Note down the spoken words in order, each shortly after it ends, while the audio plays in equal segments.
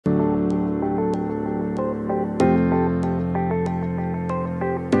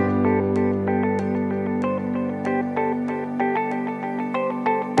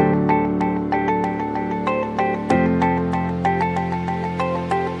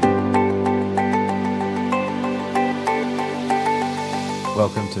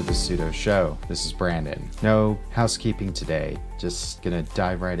Welcome to the Sudo Show. This is Brandon. No housekeeping today, just gonna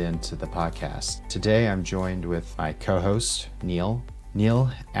dive right into the podcast. Today I'm joined with my co-host, Neal. Neal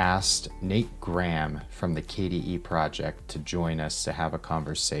asked Nate Graham from the KDE project to join us to have a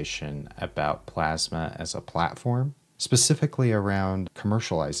conversation about Plasma as a platform, specifically around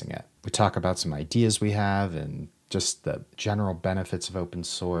commercializing it. We talk about some ideas we have and just the general benefits of open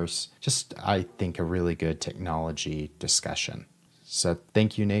source. Just, I think, a really good technology discussion. So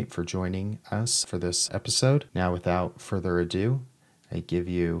thank you, Nate, for joining us for this episode. Now, without further ado, I give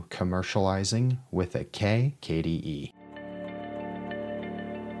you Commercializing with a K, KDE.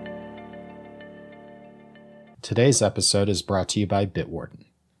 Today's episode is brought to you by Bitwarden.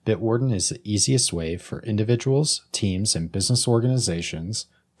 Bitwarden is the easiest way for individuals, teams, and business organizations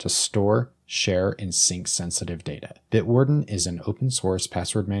to store, share, and sync sensitive data. Bitwarden is an open source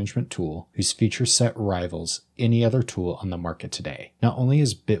password management tool whose feature set rivals any other tool on the market today. Not only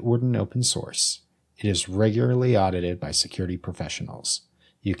is Bitwarden open source, it is regularly audited by security professionals.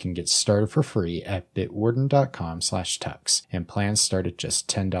 You can get started for free at bitwarden.com/tux, and plans start at just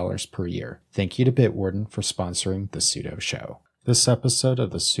 $10 per year. Thank you to Bitwarden for sponsoring the Sudo Show. This episode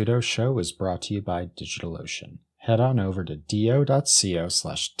of the Sudo Show is brought to you by DigitalOcean. Head on over to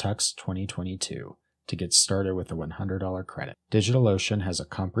do.co/tux2022 to get started with a $100 credit. DigitalOcean has a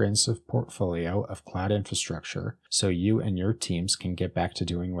comprehensive portfolio of cloud infrastructure so you and your teams can get back to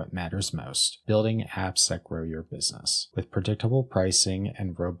doing what matters most, building apps that grow your business. With predictable pricing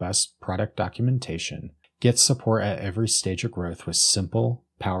and robust product documentation, get support at every stage of growth with simple,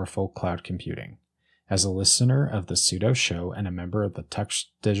 powerful cloud computing. As a listener of the Sudo Show and a member of the Tux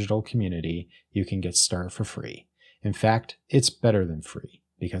Digital community, you can get started for free. In fact, it's better than free,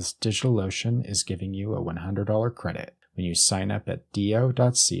 because DigitalOcean is giving you a $100 credit when you sign up at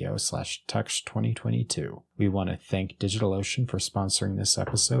do.co/tux2022. We want to thank DigitalOcean for sponsoring this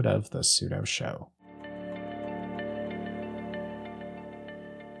episode of The Sudo Show.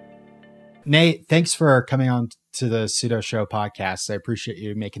 Nate, thanks for coming on to the Sudo Show podcast. I appreciate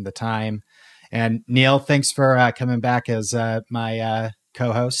you making the time. And Neal, thanks for coming back as my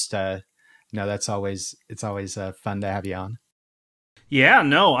co-host. It's always fun to have you on. Yeah,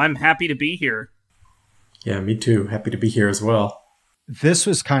 no, I'm happy to be here. Yeah, me too. Happy to be here as well. This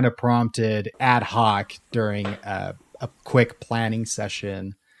was kind of prompted ad hoc during a quick planning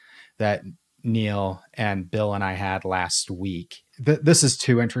session that Neal and Bill and I had last week. This is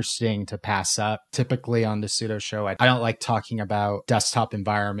too interesting to pass up. Typically on the Sudo Show, I don't like talking about desktop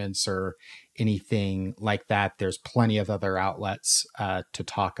environments or anything like that. There's plenty of other outlets to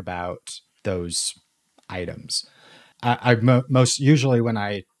talk about those items. Most usually when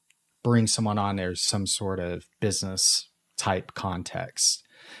I bring someone on, there's some sort of business type context.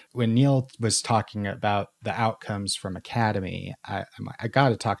 When Neal was talking about the outcomes from Academy, we got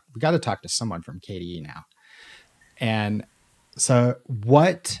to talk to someone from KDE now. And so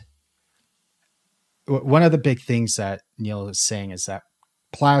one of the big things that Neal is saying is that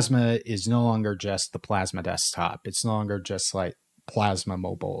Plasma is no longer just the Plasma desktop. It's no longer just like Plasma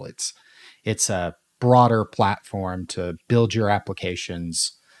mobile. It's a broader platform to build your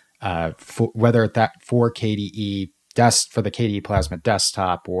applications, whether that for KDE for the KDE Plasma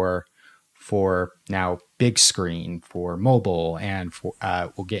desktop or for now big screen for mobile, and for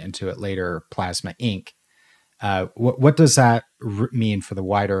we'll get into it later, Plasma Inc. What does that mean for the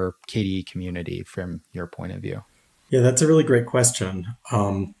wider KDE community from your point of view? Yeah, that's a really great question.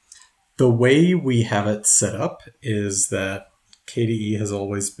 The way we have it set up is that KDE has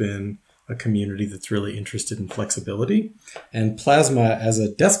always been a community that's really interested in flexibility, and Plasma as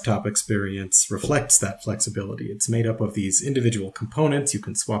a desktop experience reflects that flexibility. It's made up of these individual components. You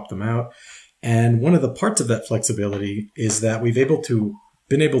can swap them out. And one of the parts of that flexibility is that we've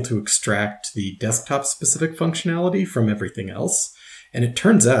been able to extract the desktop specific functionality from everything else. And it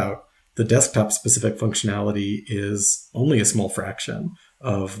turns out the desktop specific functionality is only a small fraction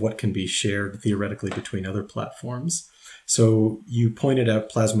of what can be shared theoretically between other platforms. So you pointed out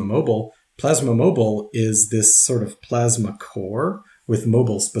Plasma Mobile. Plasma Mobile is this sort of Plasma core with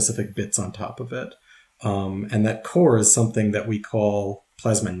mobile specific bits on top of it. And that core is something that we call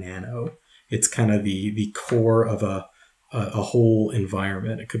Plasma Nano. It's kind of the core of a whole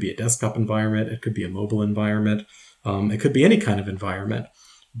environment. It could be a desktop environment. It could be a mobile environment. It could be any kind of environment.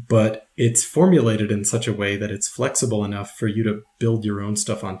 But it's formulated in such a way that it's flexible enough for you to build your own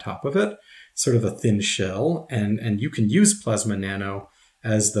stuff on top of it, sort of a thin shell. And you can use Plasma Nano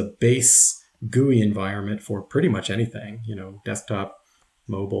as the base GUI environment for pretty much anything, desktop,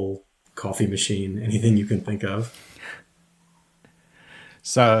 mobile, coffee machine, anything you can think of.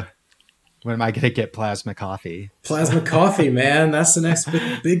 So When am I going to get Plasma coffee? Plasma coffee, man. That's the next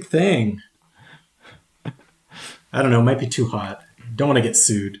big thing. I don't know. It might be too hot. Don't want to get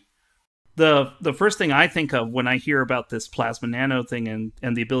sued. The first thing I think of when I hear about this Plasma Nano thing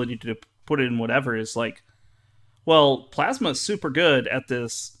and the ability to put it in whatever is like, well, Plasma is super good at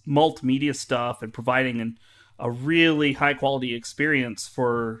this multimedia stuff and providing a really high quality experience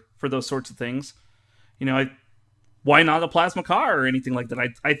for those sorts of things. You know, why not a Plasma car or anything like that?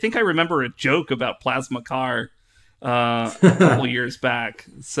 I think I remember a joke about Plasma car a couple years back.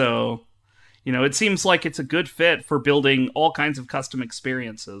 So, you know, it seems like it's a good fit for building all kinds of custom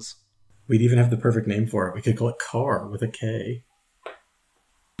experiences. We'd even have the perfect name for it. We could call it Car with a K.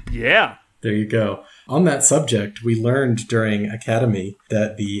 Yeah. There you go. On that subject, we learned during Academy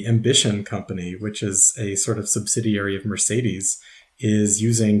that the Ambition company, which is a sort of subsidiary of Mercedes, is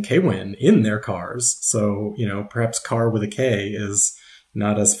using Kwin in their cars. So, you know, perhaps Car with a K is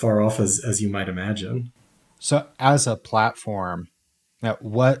not as far off as you might imagine. So as a platform,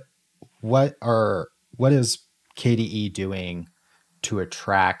 what is KDE doing to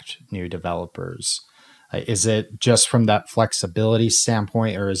attract new developers? Is it just from that flexibility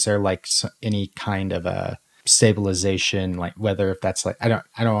standpoint, or is there like any kind of a stabilization, like whether if that's like, I don't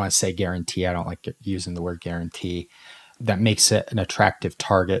want to say guarantee. I don't like using the word guarantee, that makes it an attractive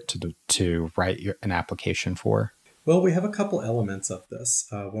target to write an application for? Well, we have a couple elements of this.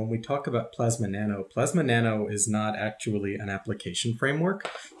 When we talk about Plasma Nano is not actually an application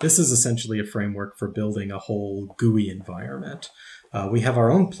framework. This is essentially a framework for building a whole GUI environment. We have our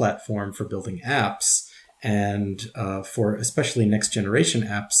own platform for building apps, and for especially next generation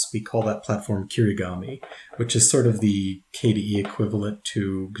apps, we call that platform Kirigami, which is sort of the KDE equivalent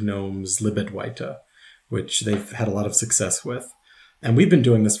to GNOME's libadwaita, which they've had a lot of success with. And we've been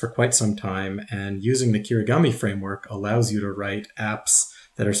doing this for quite some time, and using the Kirigami framework allows you to write apps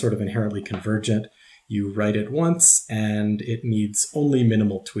that are sort of inherently convergent. You write it once, and it needs only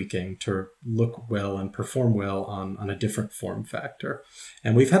minimal tweaking to look well and perform well on a different form factor.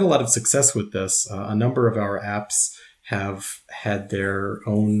 And we've had a lot of success with this. A number of our apps have had their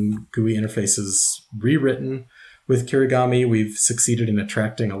own GUI interfaces rewritten with Kirigami. We've succeeded in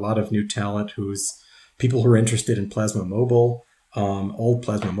attracting a lot of new talent people who are interested in Plasma Mobile. All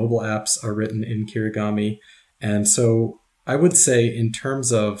Plasma Mobile apps are written in Kirigami. And so I would say in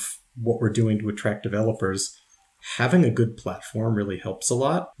terms of what we're doing to attract developers, having a good platform really helps a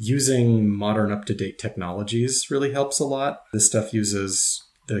lot. Using modern up-to-date technologies really helps a lot. This stuff uses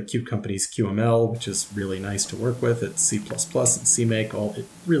the Qt company's QML, which is really nice to work with. It's C++ and CMake, all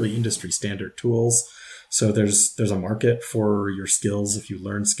really industry standard tools. So there's a market for your skills if you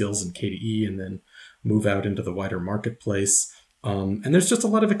learn skills in KDE and then move out into the wider marketplace. And there's just a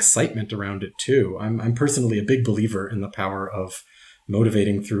lot of excitement around it too. I'm personally a big believer in the power of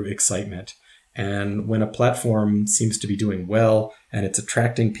motivating through excitement. And when a platform seems to be doing well and it's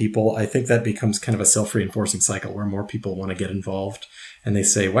attracting people, I think that becomes kind of a self-reinforcing cycle where more people want to get involved. And they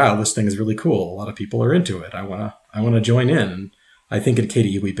say, wow, this thing is really cool. A lot of people are into it. I want to join in. And I think at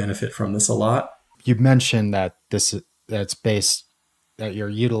KDE, we benefit from this a lot. You mentioned that that you're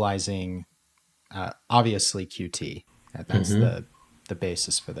utilizing, obviously Qt. That's the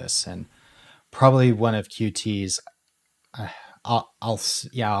basis for this. And probably one of Qt's, I'll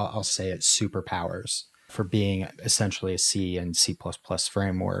say it's superpowers for being essentially a C and C++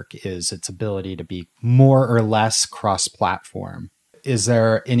 framework is its ability to be more or less cross-platform. Is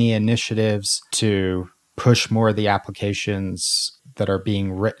there any initiatives to push more of the applications that are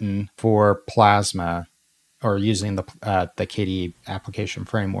being written for Plasma or using the KDE application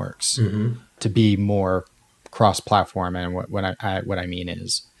frameworks to be more cross-platform? And what I mean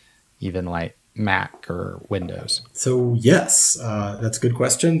is even like Mac or Windows. So yes, that's a good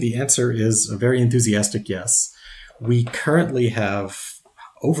question. The answer is a very enthusiastic yes. We currently have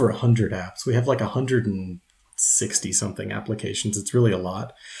over 100 apps. We have like 160 something applications. It's really a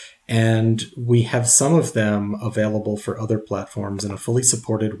lot. And we have some of them available for other platforms in a fully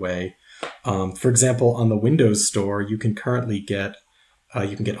supported way. For example, on the Windows Store, you can currently get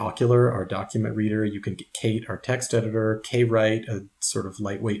Ocular, our document reader. You can get Kate, our text editor, Kwrite, a sort of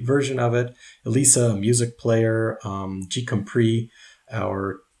lightweight version of it, Elisa, a music player, Gcompris,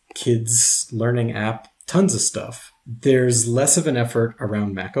 our kids learning app, tons of stuff. There's less of an effort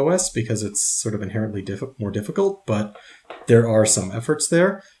around macOS because it's sort of inherently more difficult, but there are some efforts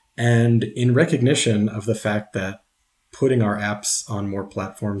there. And in recognition of the fact that putting our apps on more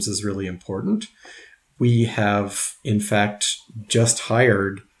platforms is really important, we have, in fact, just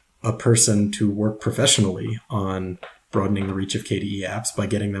hired a person to work professionally on broadening the reach of KDE apps by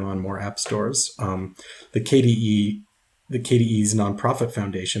getting them on more app stores. The KDE the KDE's nonprofit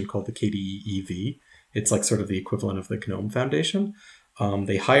foundation called the KDE EV. It's like sort of the equivalent of the GNOME Foundation.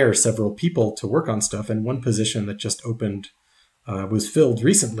 They hire several people to work on stuff, and one position that just opened was filled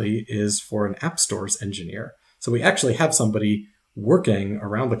recently is for an app stores engineer. So we actually have somebody working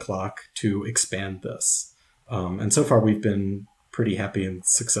around the clock to expand this. And so far we've been pretty happy and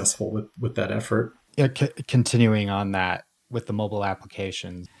successful with that effort. Yeah, continuing on that with the mobile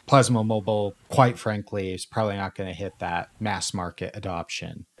applications, Plasma Mobile, quite frankly, is probably not going to hit that mass market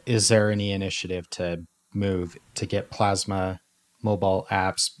adoption. Is there any initiative to move to get Plasma Mobile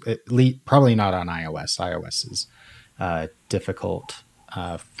apps, probably not on iOS. iOS is difficult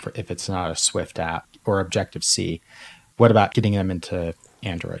if it's not a Swift app or Objective-C. What about getting them into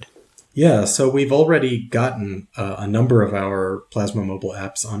Android? Yeah, so we've already gotten a number of our Plasma Mobile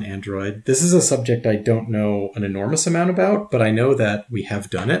apps on Android. This is a subject I don't know an enormous amount about, but I know that we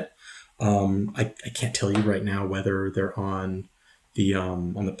have done it. I can't tell you right now whether they're on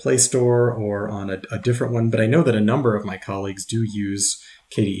the Play Store or on a different one, but I know that a number of my colleagues do use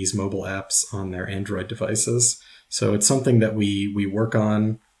KDE's mobile apps on their Android devices. So it's something that we work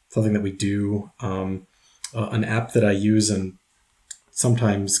on, something that we do. An app that I use and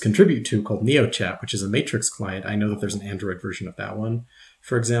sometimes contribute to called NeoChat, which is a Matrix client. I know that there's an Android version of that one,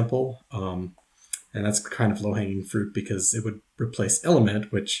 for example. And that's kind of low-hanging fruit because it would replace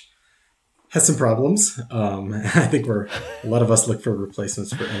Element, which has some problems. I think a lot of us look for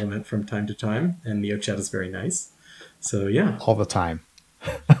replacements for Element from time to time, and NeoChat is very nice. So yeah. All the time.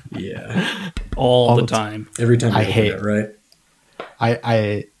 Yeah. All the time. Every time I hate it, right?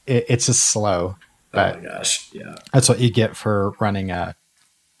 It's just slow. But oh my gosh, yeah. That's what you get for running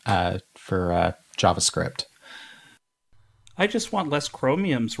JavaScript. I just want less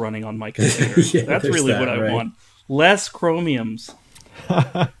chromiums running on my computer. Yeah, that's really what I want. Less chromiums.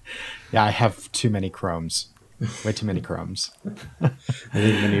 Yeah, I have too many Chromes. Way too many Chromes. I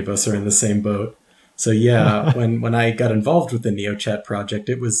think many of us are in the same boat. So yeah, when I got involved with the NeoChat project,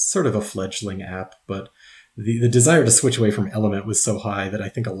 it was sort of a fledgling app, but the desire to switch away from Element was so high that I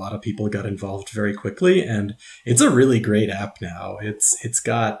think a lot of people got involved very quickly, and it's a really great app now. It's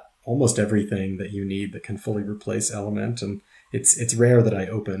got almost everything that you need that can fully replace Element, and it's rare that I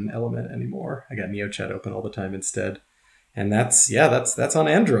open Element anymore. I got NeoChat open all the time instead. And that's on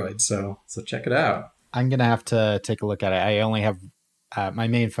Android, so check it out. I'm gonna have to take a look at it. I only have my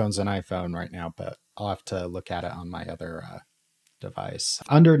main phone's an iPhone right now, but I'll have to look at it on my other device.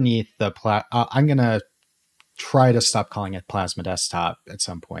 Underneath the I'm gonna try to stop calling it Plasma Desktop at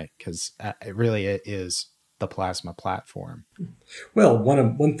some point because it really is the Plasma platform. Well,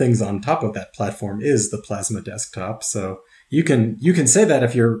 one thing's on top of that platform is the Plasma Desktop, so you can say that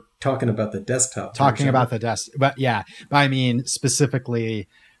if you're talking about the desktop. Talking about the desktop, but yeah, I mean specifically,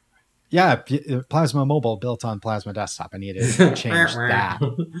 yeah, Plasma Mobile built on Plasma Desktop. I need to change that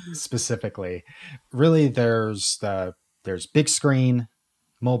specifically. Really, there's big screen,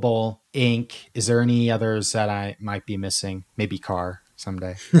 mobile, ink. Is there any others that I might be missing? Maybe car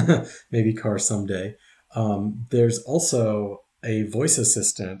someday. Maybe car someday. There's also a voice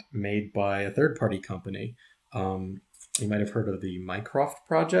assistant made by a third-party company. You might have heard of the Mycroft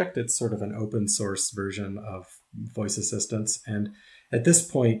project. It's sort of an open source version of voice assistants. And at this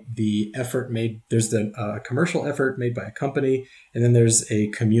point, there's a commercial effort made by a company, and then there's a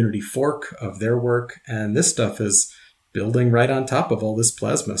community fork of their work. And this stuff is building right on top of all this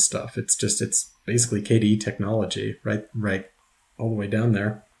Plasma stuff. It's basically KDE technology, right all the way down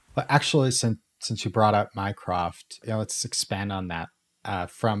there. But actually, since you brought up Mycroft, let's expand on that.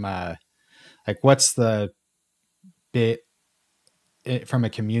 What's the bit from a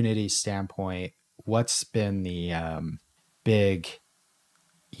community standpoint? What's been the big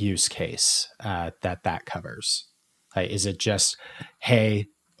use case that covers? Is it just, hey,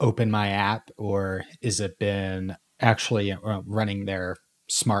 open my app, or is it been actually running their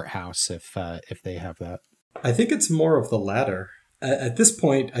smart house if they have that? I think it's more of the latter. At this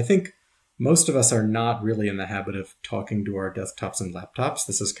point, I think most of us are not really in the habit of talking to our desktops and laptops.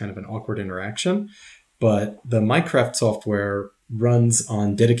 This is kind of an awkward interaction. But the Mycroft software runs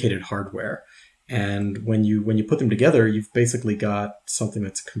on dedicated hardware. And when you put them together, you've basically got something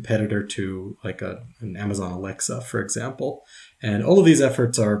that's a competitor to like an Amazon Alexa, for example. And all of these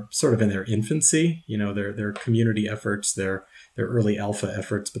efforts are sort of in their infancy. They're community efforts, they're early alpha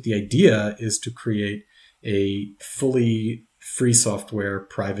efforts. But the idea is to create a fully free software,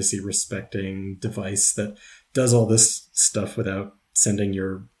 privacy respecting device that does all this stuff without sending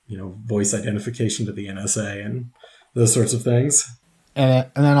your voice identification to the NSA and those sorts of things. And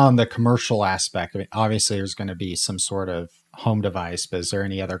then on the commercial aspect, I mean, obviously there's going to be some sort of home device, but is there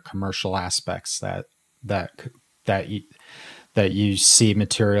any other commercial aspects that that you see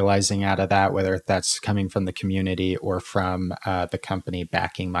materializing out of that, whether that's coming from the community or from the company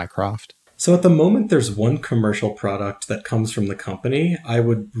backing Mycroft? So at the moment, there's one commercial product that comes from the company. I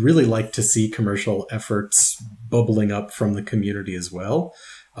would really like to see commercial efforts bubbling up from the community as well.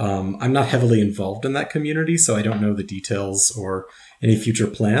 I'm not heavily involved in that community, so I don't know the details or any future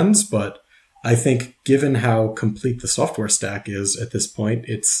plans, but I think given how complete the software stack is at this point,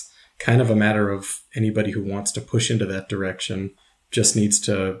 it's kind of a matter of anybody who wants to push into that direction just needs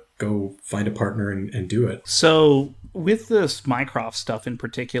to go find a partner and do it. So with this Mycroft stuff in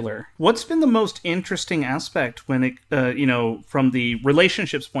particular, what's been the most interesting aspect when it, from the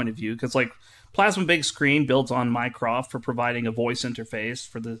relationships point of view? Because like Plasma Big Screen builds on Mycroft for providing a voice interface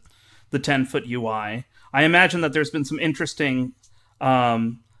for the 10-foot UI. I imagine that there's been some interesting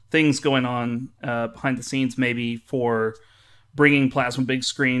things going on behind the scenes, maybe for bringing Plasma Big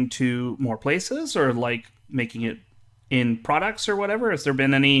Screen to more places, or like making it in products or whatever. Has there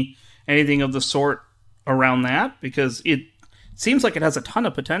been anything of the sort around that? Because it seems like it has a ton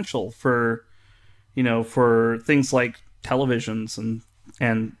of potential for things like televisions and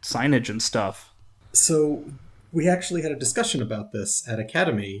signage and stuff. So we actually had a discussion about this at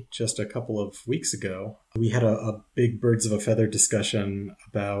Academy just a couple of weeks ago. We had a big birds of a feather discussion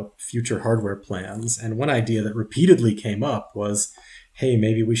about future hardware plans. And one idea that repeatedly came up was, hey,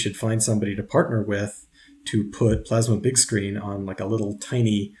 maybe we should find somebody to partner with to put Plasma Big Screen on like a little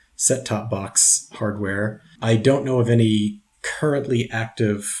tiny set-top box hardware. I don't know of any currently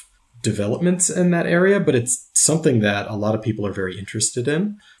active developments in that area, but it's something that a lot of people are very interested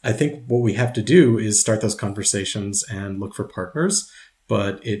in. I think what we have to do is start those conversations and look for partners,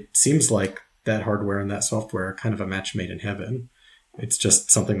 but it seems like that hardware and that software are kind of a match made in heaven. It's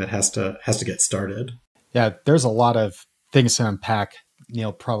just something that has to get started. Yeah, there's a lot of things to unpack.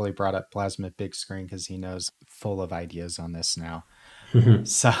 Neal probably brought up Plasma Big Screen because he knows full of ideas on this now.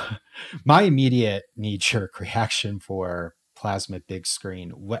 So my immediate knee-jerk reaction for Plasma Big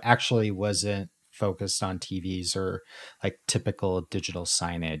Screen actually wasn't focused on TVs or like typical digital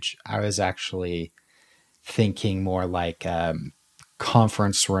signage. I was actually thinking more like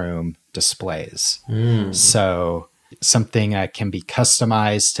conference room displays. So something that can be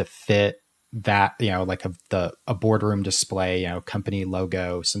customized to fit that, like a boardroom display, company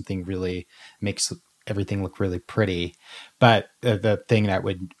logo, something really makes everything look really pretty. But the thing that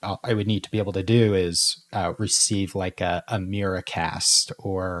I would need to be able to do is receive like a Miracast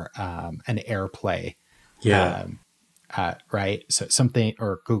or an AirPlay. Yeah. Right. So something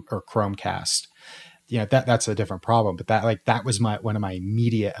or Chromecast. That's a different problem. But that was one of my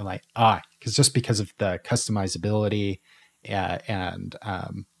immediate, because of the customizability and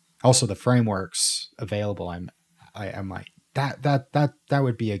also the frameworks available. I'm like that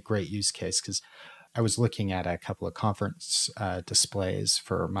would be a great use case, because I was looking at a couple of conference displays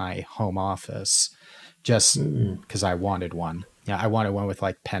for my home office just because I wanted one. I wanted one with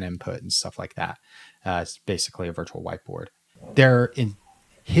like pen input and stuff like that. It's basically a virtual whiteboard. They're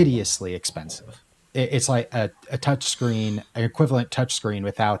hideously expensive. It's like a touchscreen, an equivalent touchscreen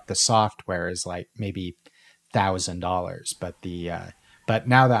without the software is like maybe $1,000. But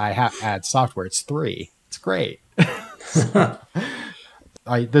now that I have add software, it's $3,000. It's great.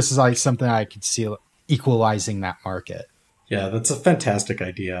 This is like something I could see equalizing that market. Yeah, that's a fantastic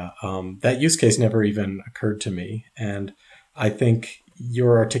idea. That use case never even occurred to me. And I think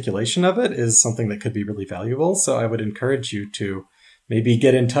your articulation of it is something that could be really valuable. So I would encourage you to maybe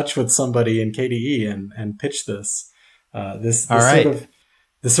get in touch with somebody in KDE and pitch this. This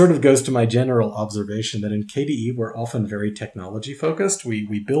sort of goes to my general observation that in KDE, we're often very technology focused.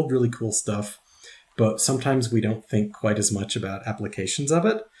 We build really cool stuff, but sometimes we don't think quite as much about applications of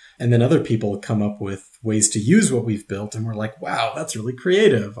it. And then other people come up with ways to use what we've built, and we're like, wow, that's really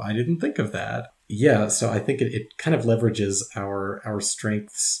creative. I didn't think of that. Yeah, so I think it kind of leverages our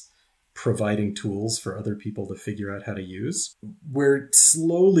strengths, providing tools for other people to figure out how to use. We're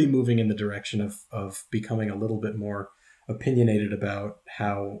slowly moving in the direction of becoming a little bit more opinionated about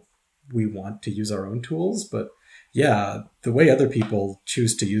how we want to use our own tools. But yeah, the way other people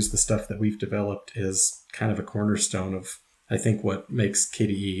choose to use the stuff that we've developed is kind of a cornerstone of, I think, what makes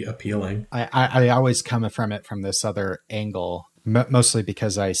KDE appealing. I always come from it from this other angle, mostly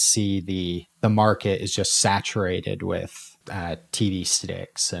because I see the market is just saturated with TV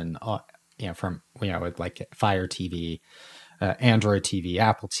sticks and like Fire TV, Android TV,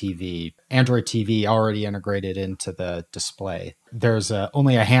 Apple TV, Android TV already integrated into the display. There's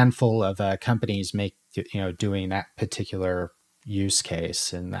only a handful of companies doing that particular use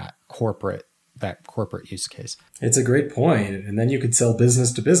case and that corporate use case. It's a great point. And then you could sell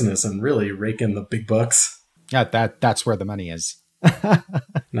business to business and really rake in the big bucks. Yeah, that's where the money is.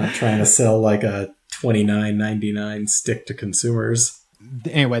 Not trying to sell like a $29.99 stick to consumers.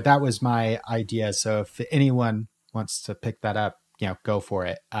 Anyway, that was my idea. So if anyone wants to pick that up, go for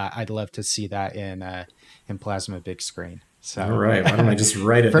it. I'd love to see that in Plasma big screen. So all right, why don't I just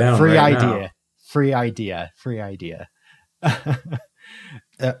write it down? Free right idea. now? Free idea.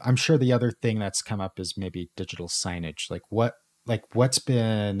 I'm sure the other thing that's come up is maybe digital signage. What's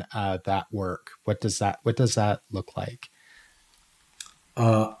been that work? What does that look like?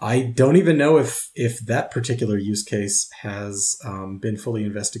 I don't even know if that particular use case has been fully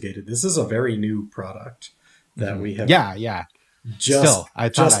investigated. This is a very new product that we have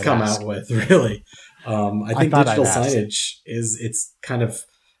just come out with, really. I think digital signage it's kind of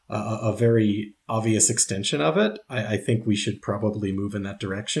a very obvious extension of it. I think we should probably move in that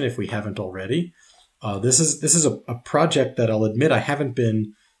direction if we haven't already. This is a project that I'll admit I haven't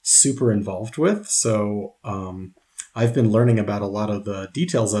been super involved with. So I've been learning about a lot of the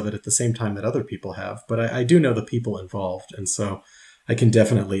details of it at the same time that other people have. But I do know the people involved. And so I can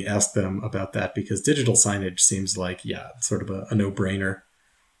definitely ask them about that because digital signage seems like, sort of a no-brainer.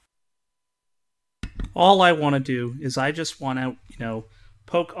 All I want to do is I just want to,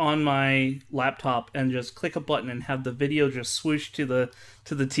 poke on my laptop and just click a button and have the video just swoosh to the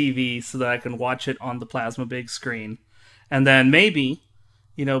TV so that I can watch it on the Plasma big screen. And then maybe,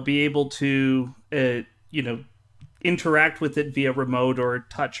 be able to, interact with it via remote or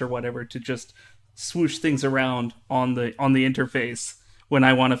touch or whatever to just swoosh things around on the interface when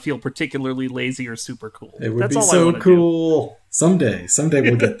I want to feel particularly lazy or super cool. It would be so cool. Someday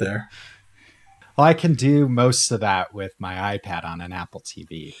we'll get there. Well, I can do most of that with my iPad on an Apple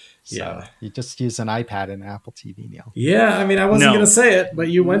TV. So you just use an iPad and an Apple TV, Neal. Yeah, I mean, I wasn't going to say it, but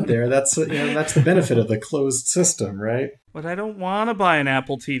you went there. That's that's the benefit of the closed system, right? But I don't want to buy an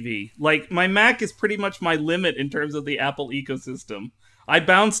Apple TV. Like, my Mac is pretty much my limit in terms of the Apple ecosystem. I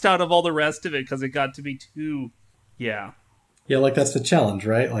bounced out of all the rest of it because it got to be too... Yeah, like that's the challenge,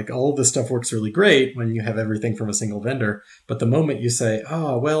 right? Like all of this stuff works really great when you have everything from a single vendor. But the moment you say,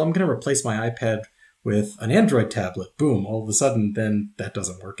 oh, well, I'm going to replace my iPad with an Android tablet, boom, all of a sudden, then that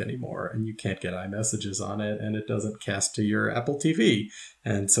doesn't work anymore. And you can't get iMessages on it, and it doesn't cast to your Apple TV,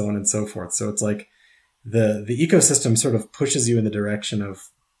 and so on and so forth. So it's like the ecosystem sort of pushes you in the direction of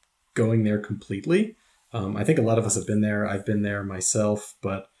going there completely. I think a lot of us have been there. I've been there myself,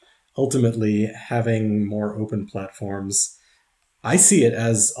 but ultimately having more open platforms, I see it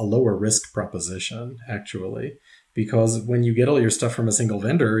as a lower risk proposition, actually, because when you get all your stuff from a single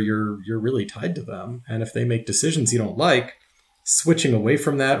vendor, you're really tied to them. And if they make decisions you don't like, switching away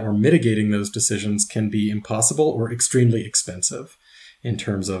from that or mitigating those decisions can be impossible or extremely expensive in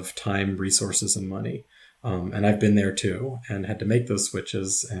terms of time, resources, and money. And I've been there too and had to make those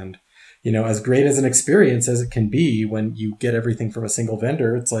switches. And, as great as an experience as it can be when you get everything from a single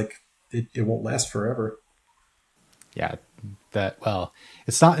vendor, it's like it won't last forever. Yeah.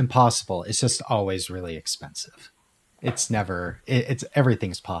 It's not impossible. It's just always really expensive. It's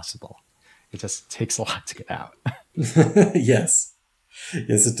everything's possible. It just takes a lot to get out. Yes,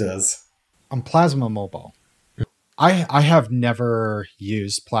 it does. On Plasma Mobile, I have never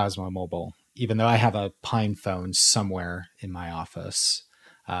used Plasma Mobile, even though I have a Pine phone somewhere in my office.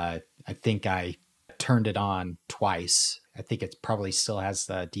 I think I turned it on twice. I think it probably still has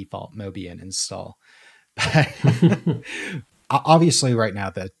the default Mobian install. Obviously, right now,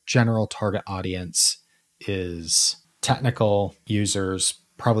 the general target audience is technical users,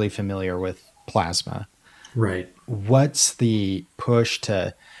 probably familiar with Plasma. Right. What's the push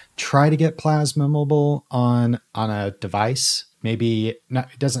to try to get Plasma Mobile on a device? Maybe not,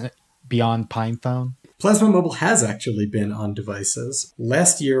 it doesn't beyond PinePhone. Plasma Mobile has actually been on devices.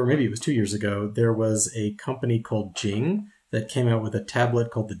 Last year, or maybe it was 2 years ago, there was a company called Jing that came out with a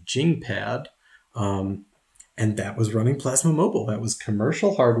tablet called the Jing Pad. And that was running Plasma Mobile. That was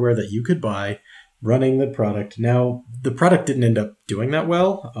commercial hardware that you could buy running the product. Now, the product didn't end up doing that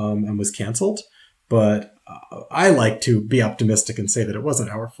well and was canceled. But I like to be optimistic and say that it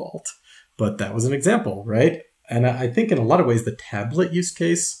wasn't our fault. But that was an example, right? And I think in a lot of ways, the tablet use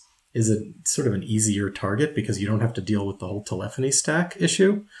case is a sort of an easier target because you don't have to deal with the whole telephony stack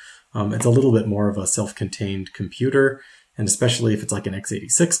issue. It's a little bit more of a self-contained computer. And especially if it's like an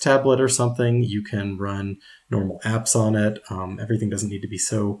x86 tablet or something, you can run normal apps on it. Everything doesn't need to be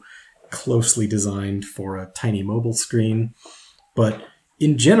so closely designed for a tiny mobile screen. But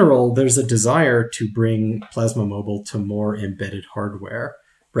in general, there's a desire to bring Plasma Mobile to more embedded hardware.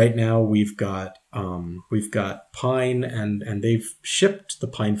 Right now, we've got Pine, and they've shipped the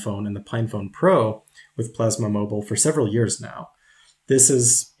Pine phone and the Pine phone Pro with Plasma Mobile for several years now.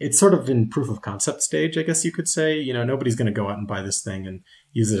 it's sort of in proof of concept stage, I guess you could say. You know, nobody's going to go out and buy this thing and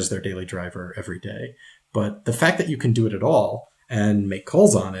use it as their daily driver every day. But the fact that you can do it at all and make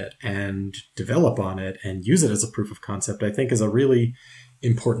calls on it and develop on it and use it as a proof of concept, I think is a really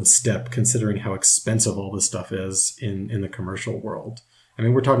important step, considering how expensive all this stuff is in the commercial world. I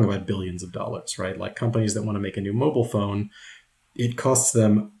mean, we're talking about billions of dollars, right? Like companies that want to make a new mobile phone, it costs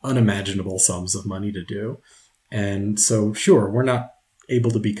them unimaginable sums of money to do. And so, sure, we're not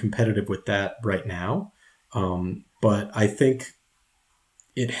able to be competitive with that right now. But I think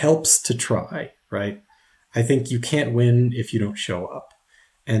it helps to try, right? I think you can't win if you don't show up.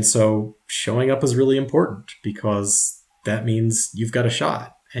 And so showing up is really important, because that means you've got a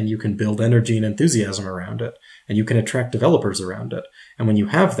shot and you can build energy and enthusiasm around it, and you can attract developers around it. And when you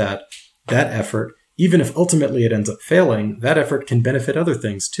have that effort, even if ultimately it ends up failing, that effort can benefit other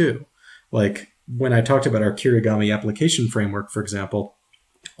things too. Like when I talked about our Kirigami application framework, for example,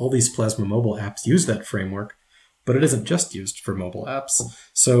 all these Plasma mobile apps use that framework, but it isn't just used for mobile apps.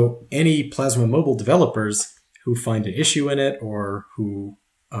 So any Plasma mobile developers who find an issue in it, or who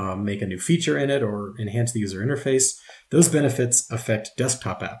make a new feature in it, or enhance the user interface, those benefits affect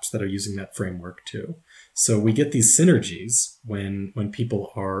desktop apps that are using that framework too. So we get these synergies when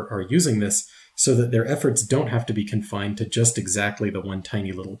people are using this, so that their efforts don't have to be confined to just exactly the one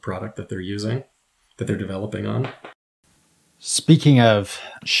tiny little product that they're using, that they're developing on. Speaking of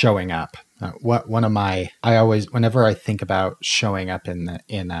showing up, whenever I think about showing up in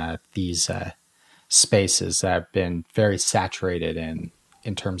these spaces that have been very saturated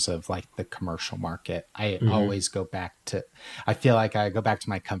in terms of like the commercial market, I always go back to, I feel like I go back to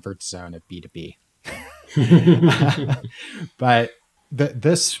my comfort zone of B2B. But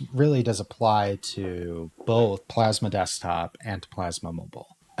this really does apply to both Plasma Desktop and Plasma Mobile.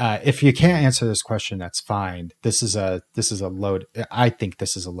 If you can't answer this question, that's fine. I think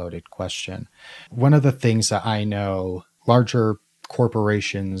this is a loaded question. One of the things that I know larger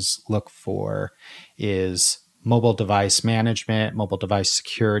corporations look for is mobile device management, mobile device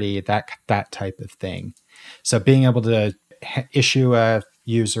security, that type of thing. So being able to issue a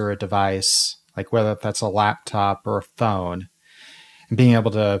user a device, like whether that's a laptop or a phone, and being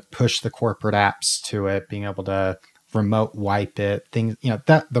able to push the corporate apps to it, being able to remote wipe it, things,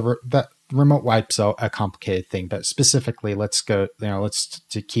 that remote wipe's a complicated thing, but specifically let's to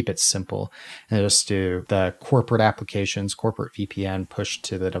keep it simple and just do the corporate applications, corporate VPN push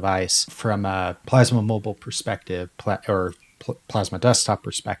to the device from a Plasma mobile perspective or Plasma desktop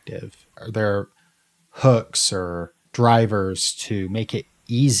perspective. Are there hooks or drivers to make it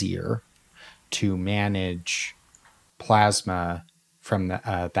easier to manage Plasma from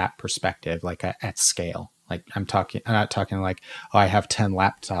that perspective, like at scale? Like I'm not talking like, oh, I have 10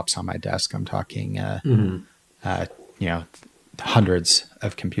 laptops on my desk. I'm talking, hundreds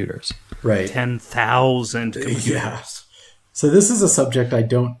of computers. Right. 10,000 computers. Yeah. So this is a subject I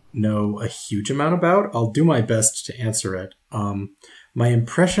don't know a huge amount about. I'll do my best to answer it. My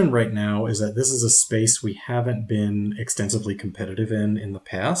impression right now is that this is a space we haven't been extensively competitive in the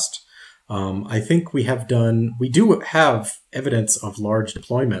past. I think we do have evidence of large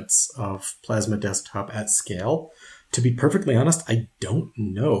deployments of Plasma Desktop at scale. To be perfectly honest, I don't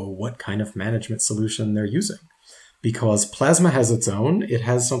know what kind of management solution they're using, because Plasma has its own. It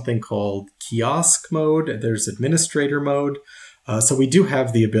has something called kiosk mode. There's administrator mode. So we do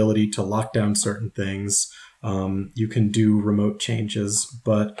have the ability to lock down certain things. You can do remote changes,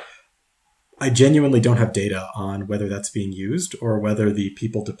 but I genuinely don't have data on whether that's being used or whether the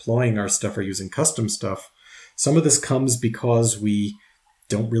people deploying our stuff are using custom stuff. Some of this comes because we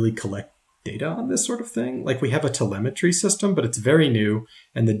don't really collect data on this sort of thing. Like we have a telemetry system, but it's very new,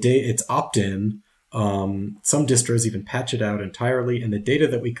 and it's opt-in. Some distros even patch it out entirely, and the data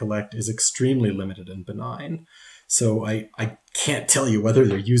that we collect is extremely limited and benign. So I can't tell you whether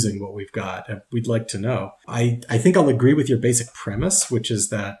they're using what we've got. We'd like to know. I think I'll agree with your basic premise, which is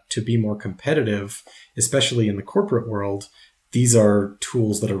that to be more competitive, especially in the corporate world, these are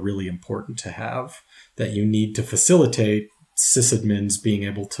tools that are really important to have, that you need to facilitate sysadmins being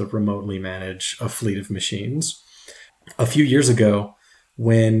able to remotely manage a fleet of machines. A few years ago,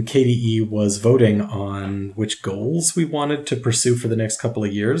 when KDE was voting on which goals we wanted to pursue for the next couple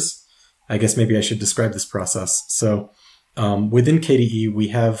of years, I guess maybe I should describe this process. So within KDE, we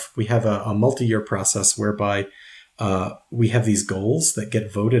have a multi-year process whereby we have these goals that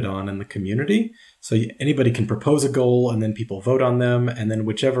get voted on in the community. So anybody can propose a goal, and then people vote on them, and then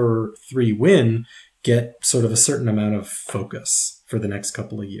whichever 3 win get sort of a certain amount of focus for the next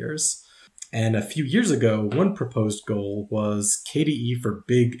couple of years. And a few years ago, one proposed goal was KDE for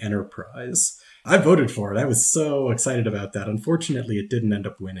big enterprise. I voted for it. I was so excited about that. Unfortunately, it didn't end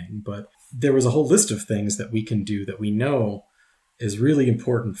up winning, but there was a whole list of things that we can do that we know is really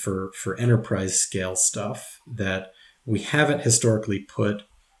important for enterprise scale stuff that we haven't historically put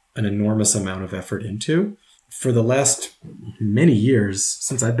an enormous amount of effort into. For the last many years,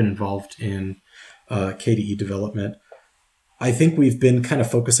 since I've been involved in KDE development, I think we've been kind of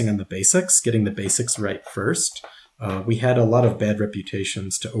focusing on the basics, getting the basics right first. We had a lot of bad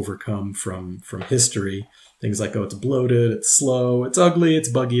reputations to overcome from history. Things like, oh, it's bloated, it's slow, it's ugly, it's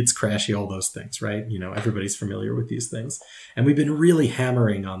buggy, it's crashy, all those things, right? You know, everybody's familiar with these things. And we've been really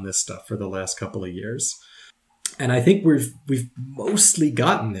hammering on this stuff for the last couple of years. And I think we've mostly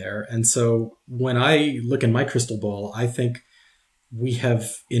gotten there. And so when I look in my crystal ball, I think we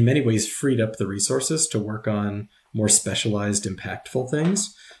have in many ways freed up the resources to work on more specialized, impactful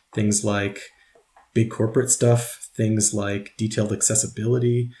things. Things like big corporate stuff, things like detailed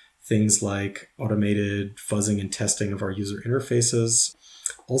accessibility, things like automated fuzzing and testing of our user interfaces,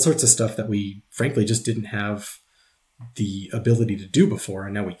 all sorts of stuff that we frankly just didn't have the ability to do before,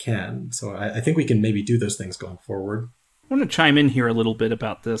 and now we can. So I think we can maybe do those things going forward. I want to chime in here a little bit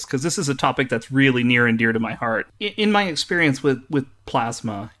about this, because this is a topic that's really near and dear to my heart. In my experience with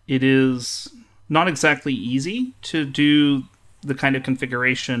Plasma, it is not exactly easy to do the kind of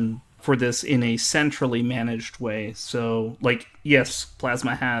configuration for this in a centrally managed way. So, like, yes,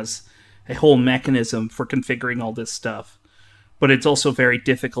 Plasma has a whole mechanism for configuring all this stuff, but it's also very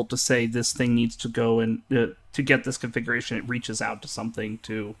difficult to say this thing needs to go and to get this configuration, it reaches out to something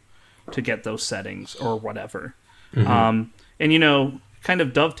to get those settings or whatever. Mm-hmm. And, you know, kind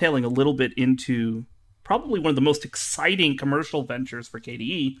of dovetailing a little bit into probably one of the most exciting commercial ventures for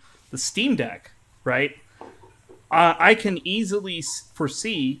KDE, the Steam Deck, right? I can easily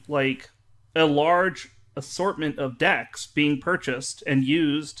foresee like a large assortment of decks being purchased and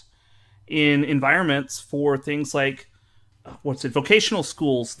used in environments for things like vocational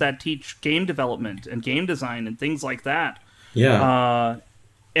schools that teach game development and game design and things like that. Yeah.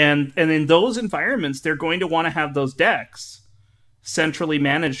 And in those environments, they're going to want to have those decks centrally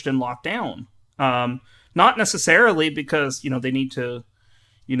managed and locked down. Not necessarily because, you know, they need to,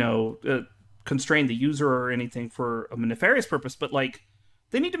 you know, constrain the user or anything for a nefarious purpose, but like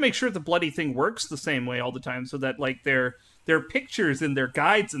they need to make sure the bloody thing works the same way all the time, so that like their pictures and their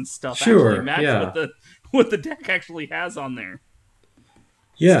guides and stuff actually match what the deck actually has on there.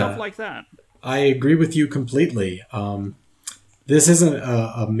 Yeah, stuff like that. I agree with you completely. This isn't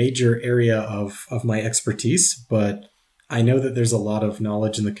a major area of my expertise, but I know that there's a lot of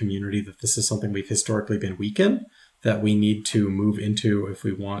knowledge in the community that this is something we've historically been weak in, that we need to move into if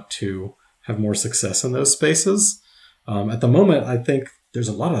we want to have more success in those spaces. At the moment, I think there's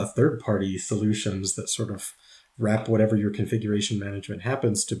a lot of third-party solutions that sort of wrap whatever your configuration management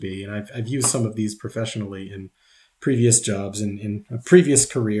happens to be. And I've used some of these professionally in previous jobs and in a previous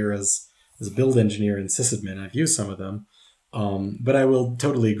career as a build engineer in sysadmin. I've used some of them. But I will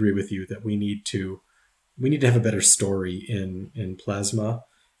totally agree with you that we need to have a better story in Plasma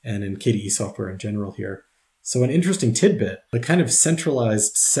and in KDE software in general here. So an interesting tidbit, the kind of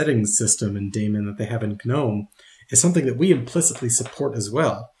centralized settings system in Daemon that they have in GNOME is something that we implicitly support as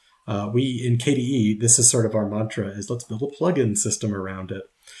well. We in KDE, this is sort of our mantra, is let's build a plugin system around it.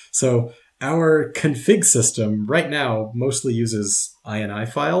 So our config system right now mostly uses INI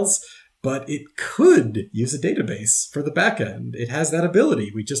files, but it could use a database for the backend. It has that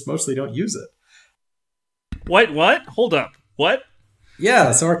ability. We just mostly don't use it. What? Hold up. What?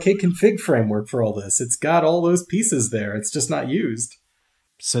 Yeah, so our kconfig framework for all this, it's got all those pieces there. It's just not used.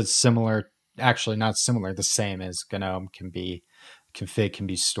 So it's similar, actually not similar, the same as GNOME config can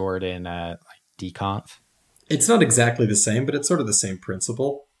be stored in like dconf. It's not exactly the same, but it's sort of the same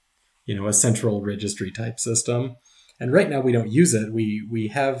principle. You know, a central registry type system. And right now we don't use it.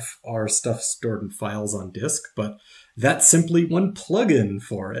 We have our stuff stored in files on disk, but that's simply one plugin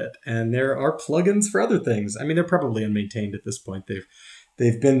for it. And there are plugins for other things. I mean, they're probably unmaintained at this point.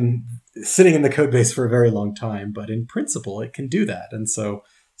 They've been sitting in the code base for a very long time, but in principle, it can do that. And so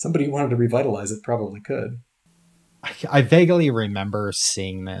somebody who wanted to revitalize it probably could. I vaguely remember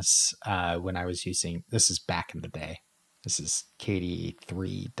seeing this when I was using, this is back in the day. This is KDE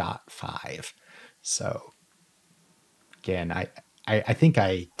 3.5. So again, I think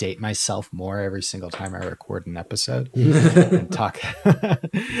I date myself more every single time I record an episode and talk.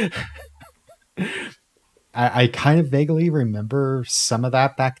 I kind of vaguely remember some of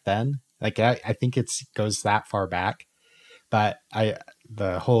that back then. Like I think it goes that far back, but one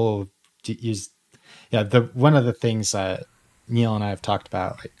of the things that Neal and I have talked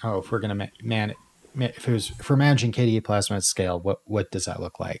about, like, oh, if we're gonna if we're managing KDE Plasma at scale, what does that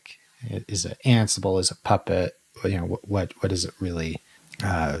look like? Is it Ansible? Is it Puppet? What is it really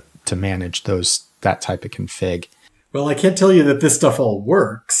to manage that type of config? Well, I can't tell you that this stuff all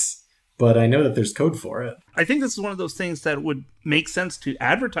works, but I know that there's code for it. I think this is one of those things that would make sense to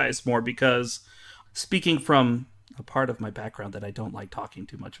advertise more, because speaking from a part of my background that I don't like talking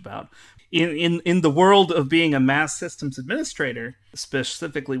too much about, in the world of being a mass systems administrator,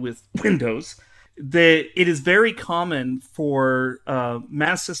 specifically with Windows, it is very common for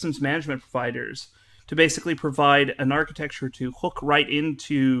mass systems management providers to basically provide an architecture to hook right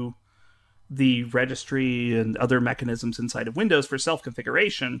into the registry and other mechanisms inside of Windows for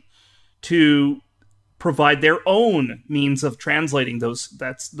self-configuration to provide their own means of translating those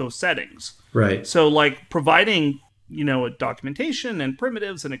settings. Right. So like providing, a documentation and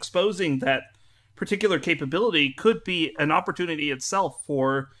primitives and exposing that particular capability could be an opportunity itself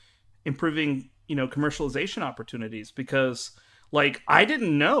for improving, commercialization opportunities, because like I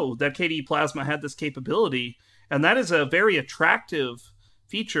didn't know that KDE Plasma had this capability, and that is a very attractive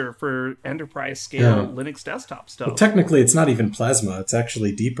feature for enterprise scale Linux desktop stuff. Well, technically, it's not even Plasma. It's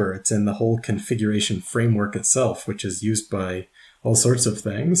actually deeper. It's in the whole configuration framework itself, which is used by all sorts of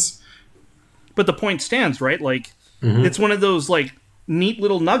things. But the point stands, right? Like, it's one of those like neat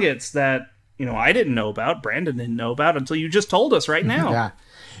little nuggets that, I didn't know about, Brandon didn't know about until you just told us right now.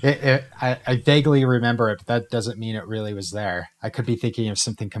 Yeah. I vaguely remember it, but that doesn't mean it really was there. I could be thinking of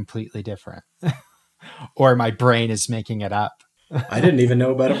something completely different. Or my brain is making it up. I didn't even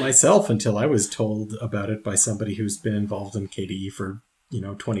know about it myself until I was told about it by somebody who's been involved in KDE for,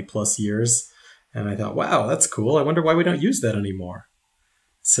 20 plus years. And I thought, wow, that's cool. I wonder why we don't use that anymore.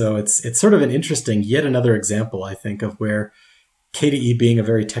 So it's sort of an interesting, yet another example, I think, of where KDE being a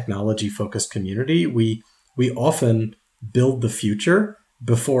very technology focused community, we often build the future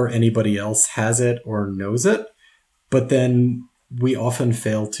before anybody else has it or knows it. But then we often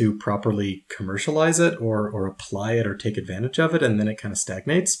fail to properly commercialize it or apply it or take advantage of it, and then it kind of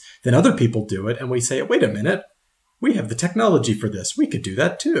stagnates. Then other people do it, and we say, wait a minute, we have the technology for this. We could do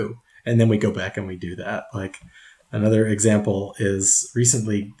that too. And then we go back and we do that. Like another example is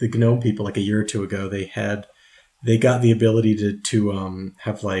recently the GNOME people, like a year or two ago, they got the ability to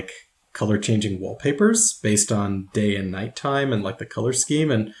have like color changing wallpapers based on day and night time and like the color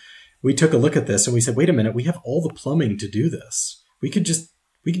scheme. And we took a look at this and we said, wait a minute, we have all the plumbing to do this. We could just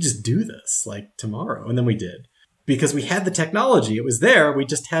do this like tomorrow. And then we did, because we had the technology. It was there. We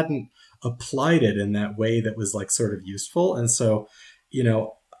just hadn't applied it in that way that was like sort of useful. And so,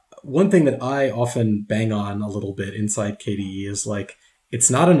 one thing that I often bang on a little bit inside KDE is like, it's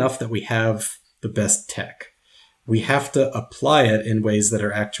not enough that we have the best tech. We have to apply it in ways that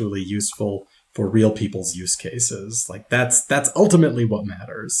are actually useful for real people's use cases. Like that's ultimately what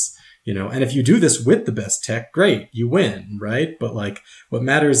matters. And if you do this with the best tech, great, you win, right? But like what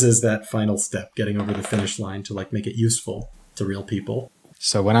matters is that final step, getting over the finish line to like make it useful to real people.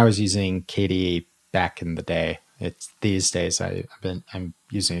 So when I was using KDE back in the day, these days I'm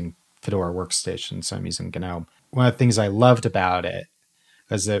using Fedora Workstation, so I'm using GNOME. One of the things I loved about it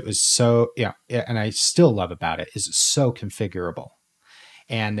was that it was so, and I still love about it, is it's so configurable.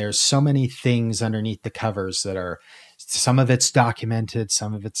 And there's so many things underneath the covers that are, some of it's documented,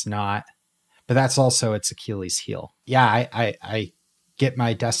 some of it's not, but that's also its Achilles heel. Yeah, I get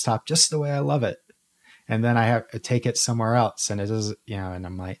my desktop just the way I love it. And then I have to take it somewhere else. And it is, and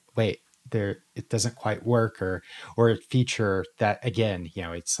I'm like, wait, it doesn't quite work, or a feature that, again,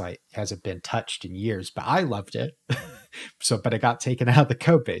 it's like hasn't been touched in years, but I loved it. But it got taken out of the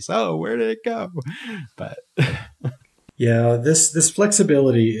code base. Oh, where did it go? But yeah, this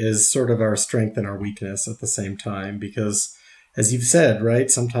flexibility is sort of our strength and our weakness at the same time, because as you've said, right,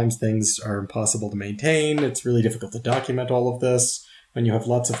 sometimes things are impossible to maintain. It's really difficult to document all of this. When you have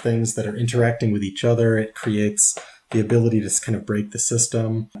lots of things that are interacting with each other, it creates the ability to kind of break the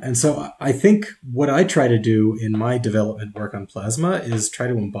system. And so I think what I try to do in my development work on Plasma is try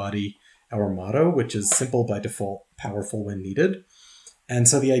to embody our motto, which is simple by default, powerful when needed. And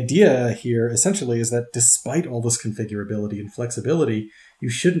so the idea here essentially is that despite all this configurability and flexibility, you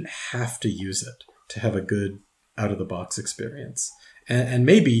shouldn't have to use it to have a good out-of-the-box experience. And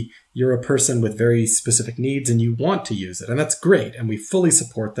maybe you're a person with very specific needs and you want to use it, and that's great. And we fully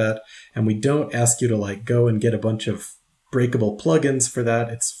support that. And we don't ask you to like go and get a bunch of breakable plugins for that.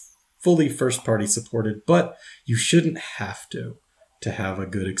 It's fully first-party supported, but you shouldn't have to have a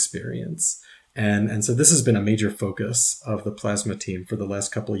good experience. And so this has been a major focus of the Plasma team for the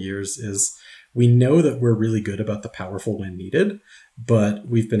last couple of years. Is we know that we're really good about the powerful when needed, but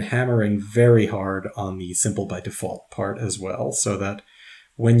we've been hammering very hard on the simple by default part as well, so that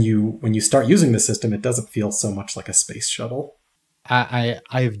when you start using the system, it doesn't feel so much like a space shuttle.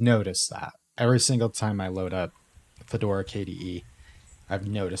 I've noticed that every single time I load up Fedora KDE, I've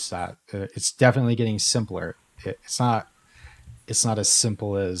noticed that it's definitely getting simpler. It's not as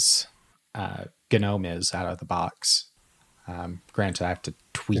simple as GNOME is out of the box. Granted, I have to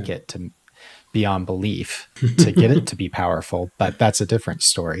tweak it to beyond belief to get it to be powerful, but that's a different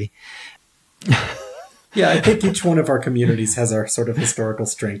story. Yeah, I think each one of our communities has our sort of historical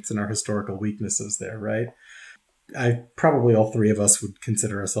strengths and our historical weaknesses there, right? Probably all three of us would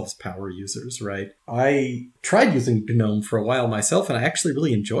consider ourselves power users, right? I tried using GNOME for a while myself, and I actually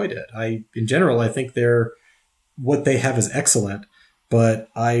really enjoyed it. In general, I think what they have is excellent, but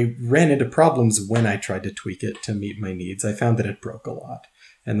I ran into problems when I tried to tweak it to meet my needs. I found that it broke a lot.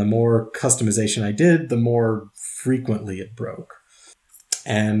 And the more customization I did, the more frequently it broke.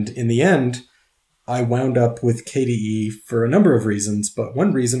 And in the end, I wound up with KDE for a number of reasons, but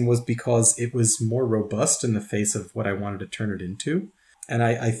one reason was because it was more robust in the face of what I wanted to turn it into. And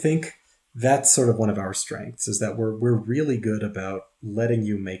I think that's sort of one of our strengths, is that we're really good about letting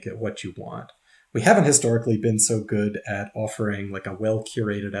you make it what you want. We haven't historically been so good at offering like a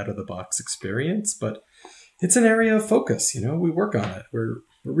well-curated out-of-the-box experience, but it's an area of focus. We work on it. We're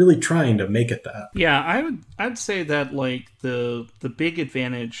really trying to make it that. Yeah, I'd say that like the big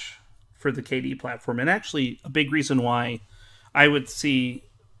advantage for the KDE platform, and actually a big reason why I would see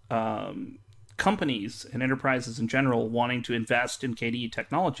companies and enterprises in general wanting to invest in KDE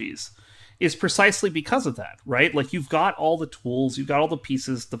technologies, is precisely because of that, right? Like you've got all the tools, you've got all the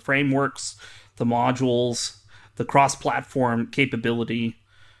pieces, the frameworks, the modules, the cross-platform capability,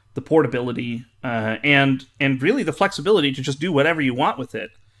 the portability, and really the flexibility to just do whatever you want with it,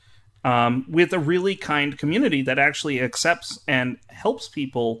 with a really kind community that actually accepts and helps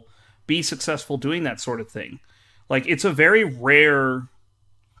people be successful doing that sort of thing. Like it's a very rare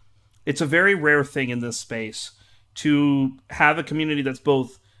thing in this space to have a community that's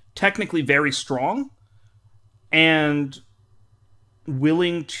both technically very strong and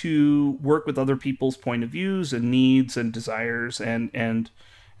willing to work with other people's point of views and needs and desires and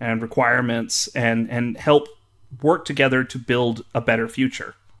requirements and help work together to build a better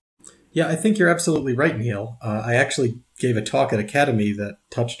future. Yeah, I think you're absolutely right, Neal. I actually gave a talk at Academy that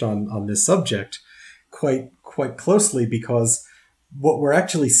touched on this subject quite closely, because what we're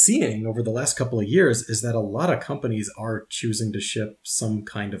actually seeing over the last couple of years is that a lot of companies are choosing to ship some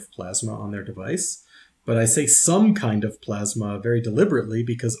kind of Plasma on their device. But I say some kind of Plasma very deliberately,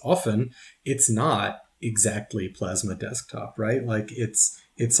 because often it's not exactly Plasma Desktop, right? Like it's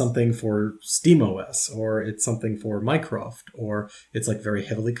something for SteamOS, or it's something for Mycroft, or it's like very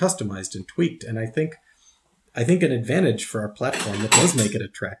heavily customized and tweaked. And I think an advantage for our platform that does make it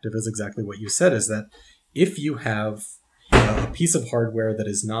attractive is exactly what you said, is that if you have a piece of hardware that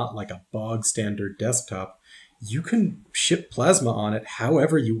is not like a bog standard desktop, you can ship Plasma on it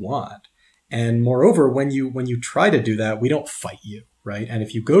however you want. And moreover, when you try to do that, we don't fight you, right? And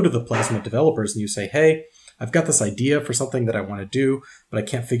if you go to the Plasma developers and you say, hey, I've got this idea for something that I want to do, but I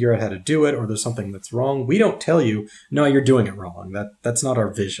can't figure out how to do it, or there's something that's wrong, we don't tell you, no, you're doing it wrong. That's not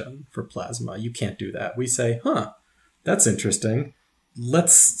our vision for Plasma. You can't do that. We say, that's interesting.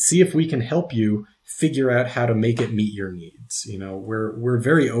 Let's see if we can help you figure out how to make it meet your needs. We're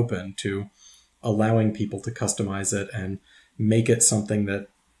very open to allowing people to customize it and make it something that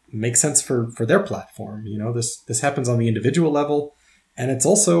makes sense for their platform. This happens on the individual level, and it's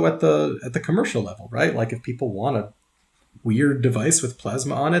also at the commercial level, right? Like if people want a weird device with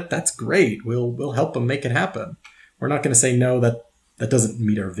Plasma on it, that's great. We'll help them make it happen. We're not going to say no, that doesn't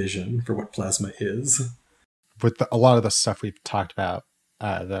meet our vision for what Plasma is. With a lot of the stuff we've talked about,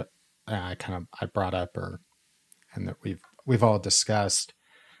 that I brought up, and that we've all discussed,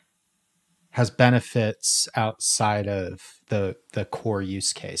 has benefits outside of the core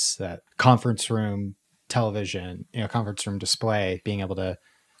use case, that conference room television, conference room display, being able to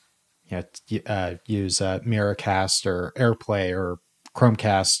use Miracast or AirPlay or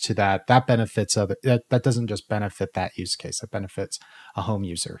Chromecast to that benefits that doesn't just benefit that use case, that benefits a home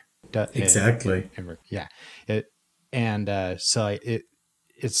user. Exactly. So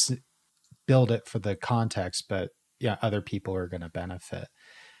it's build it for the context, but other people are going to benefit.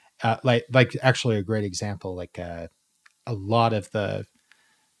 Like actually a great example, like a lot of the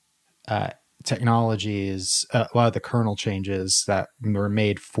technologies, a lot of the kernel changes that were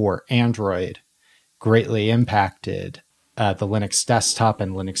made for Android greatly impacted the Linux desktop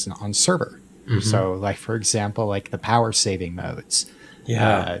and Linux on server. Mm-hmm. So like, for example, like the power saving modes,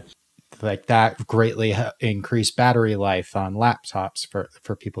 like that greatly increased battery life on laptops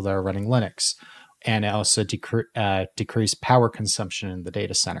for people that are running Linux. And it also decreased power consumption in the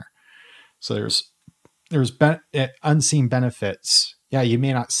data center. So there's there's unseen benefits. Yeah, you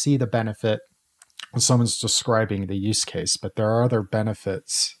may not see the benefit when someone's describing the use case, but there are other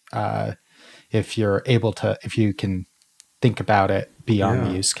benefits if you can think about it beyond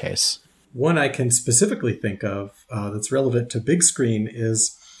the use case. One I can specifically think of that's relevant to big screen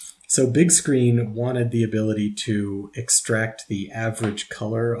is, so big screen wanted the ability to extract the average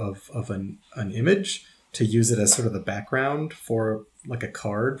color of an image to use it as sort of the background for like a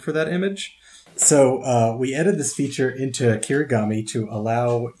card for that image. So we added this feature into Kirigami to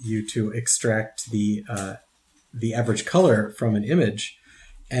allow you to extract the average color from an image.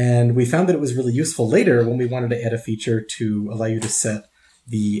 And we found that it was really useful later when we wanted to add a feature to allow you to set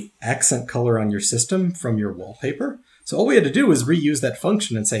the accent color on your system from your wallpaper. So all we had to do was reuse that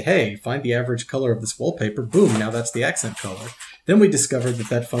function and say, hey, find the average color of this wallpaper. Boom, now that's the accent color. Then we discovered that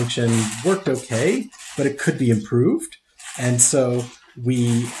that function worked okay, but it could be improved. And so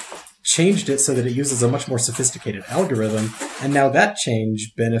we changed it so that it uses a much more sophisticated algorithm. And now that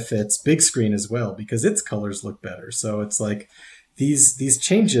change benefits big screen as well because its colors look better. So it's like these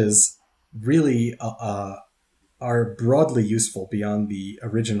changes really are broadly useful beyond the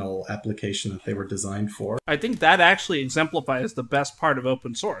original application that they were designed for. I think that actually exemplifies the best part of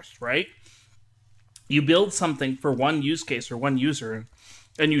open source, right? You build something for one use case or one user,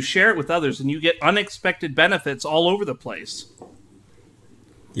 and you share it with others, and you get unexpected benefits all over the place.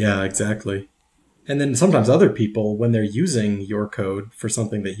 Yeah, exactly. And then sometimes other people, when they're using your code for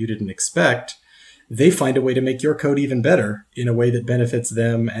something that you didn't expect, they find a way to make your code even better in a way that benefits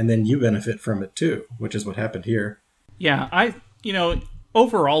them, and then you benefit from it too, which is what happened here. Yeah,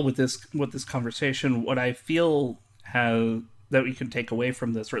 overall with this conversation, what I feel that we can take away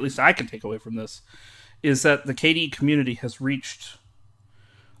from this, or at least I can take away from this, is that the KDE community has reached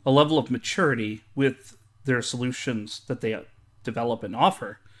a level of maturity with their solutions that they develop and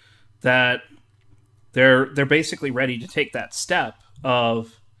offer, that they're basically ready to take that step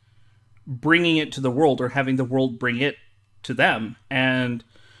of bringing it to the world or having the world bring it to them. And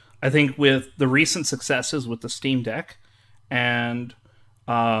I think with the recent successes with the Steam Deck and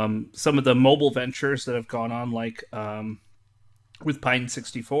some of the mobile ventures that have gone on, like with Pine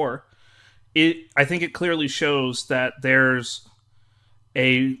 64, I think it clearly shows that there's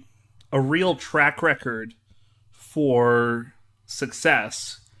a real track record for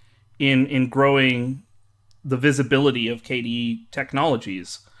success in growing the visibility of KDE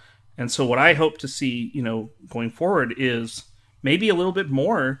technologies. And so what I hope to see, going forward is maybe a little bit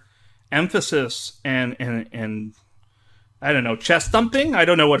more emphasis and I don't know, chest thumping. I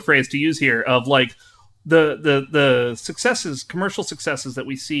don't know what phrase to use here, of like the successes, commercial successes that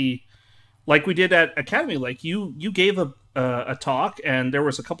we see, like we did at Academy. Like you gave a talk, and there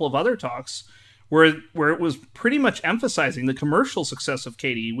was a couple of other talks where it was pretty much emphasizing the commercial success of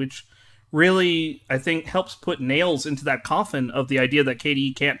KDE, which really, I think, helps put nails into that coffin of the idea that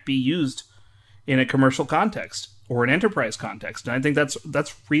KDE can't be used in a commercial context or an enterprise context. And I think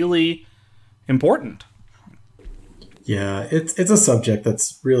that's really important. Yeah, it's a subject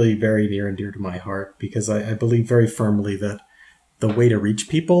that's really very near and dear to my heart, because I believe very firmly that the way to reach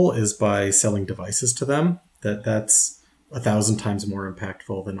people is by selling devices to them. That's 1,000 times more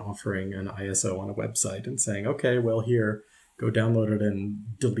impactful than offering an ISO on a website and saying, okay, well, here, go download it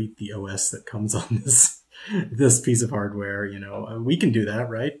and delete the OS that comes on this piece of hardware. We can do that,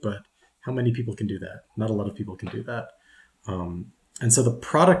 right? But how many people can do that? Not a lot of people can do that. And so the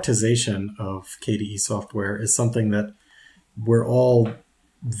productization of KDE software is something that we're all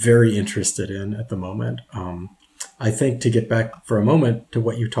very interested in at the moment. I think, to get back for a moment to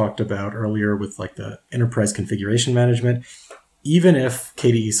what you talked about earlier with like the enterprise configuration management, even if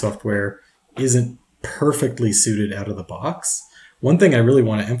KDE software isn't perfectly suited out of the box, one thing I really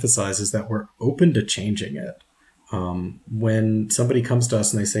want to emphasize is that we're open to changing it. When somebody comes to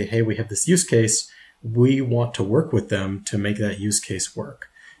us and they say, hey, we have this use case, we want to work with them to make that use case work.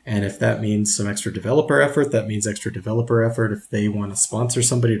 And if that means some extra developer effort, that means extra developer effort. If they want to sponsor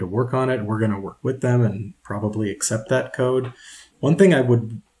somebody to work on it, we're going to work with them and probably accept that code. One thing I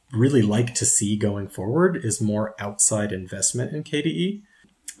would really like to see going forward is more outside investment in KDE.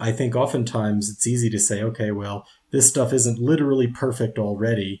 I think oftentimes it's easy to say, okay, well, this stuff isn't literally perfect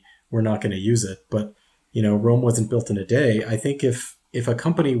already, we're not going to use it. But, Rome wasn't built in a day. I think if a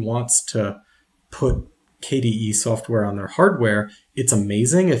company wants to put KDE software on their hardware, it's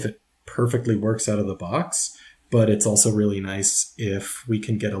amazing if it perfectly works out of the box, but it's also really nice if we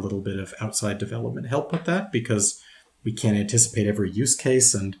can get a little bit of outside development help with that, because we can't anticipate every use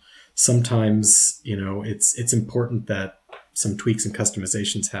case. And sometimes, it's important that some tweaks and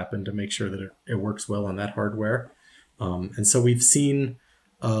customizations happen to make sure that it works well on that hardware. And so we've seen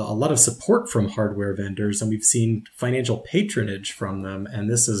a lot of support from hardware vendors, and we've seen financial patronage from them, and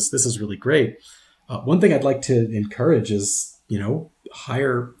this is really great. One thing I'd like to encourage is,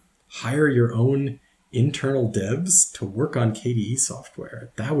 hire your own internal devs to work on KDE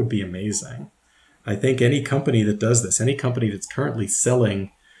software. That would be amazing. I think any company that does this, any company that's currently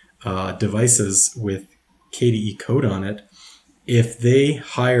selling devices with KDE code on it, if they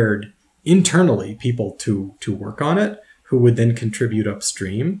hired internally people to work on it, who would then contribute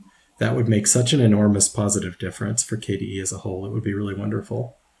upstream, that would make such an enormous positive difference for KDE as a whole. It would be really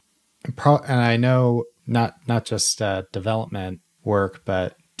wonderful. And I know not just development work,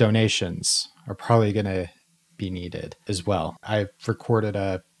 but donations are probably going to be needed as well. I've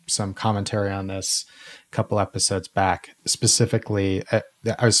recorded some commentary on this a couple episodes back. Specifically,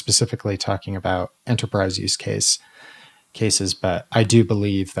 I was specifically talking about enterprise use cases, but I do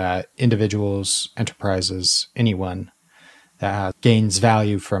believe that individuals, enterprises, anyone that gains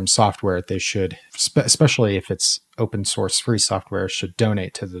value from software, they should, especially if it's open source free software, should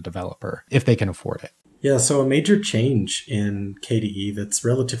donate to the developer if they can afford it. Yeah, so a major change in KDE that's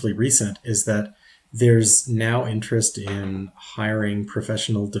relatively recent is that there's now interest in hiring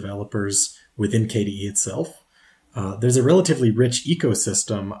professional developers within KDE itself. There's a relatively rich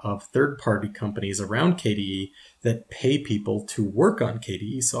ecosystem of third-party companies around KDE that pay people to work on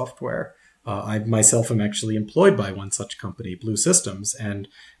KDE software. I myself am actually employed by one such company, Blue Systems, and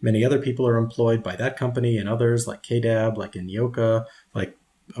many other people are employed by that company and others like KDAB, like Inyoka, like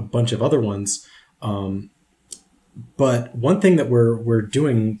a bunch of other ones. But one thing that we're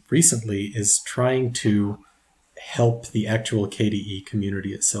doing recently is trying to help the actual KDE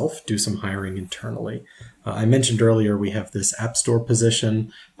community itself do some hiring internally. I mentioned earlier we have this App Store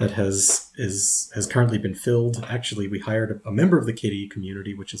position that has currently been filled. Actually, we hired a member of the KDE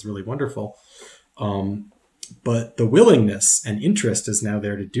community, which is really wonderful. But the willingness and interest is now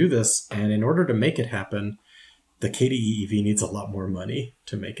there to do this. And in order to make it happen, the KDE EV needs a lot more money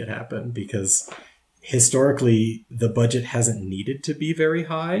to make it happen, because historically the budget hasn't needed to be very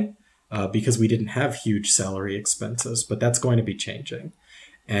high. Because we didn't have huge salary expenses, but that's going to be changing.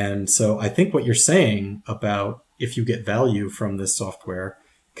 And so I think what you're saying about if you get value from this software,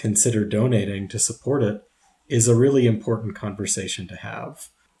 consider donating to support it, is a really important conversation to have,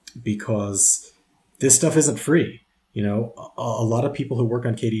 because this stuff isn't free. A lot of people who work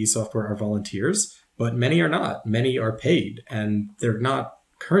on KDE software are volunteers, but many are not. Many are paid, and they're not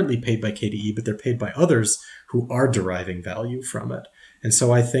currently paid by KDE, but they're paid by others who are deriving value from it. And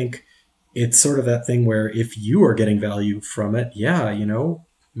so I think it's sort of that thing where if you are getting value from it,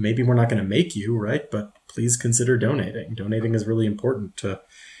 maybe we're not going to make you, right? But please consider donating. Donating is really important to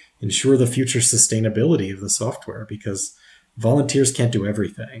ensure the future sustainability of the software, because volunteers can't do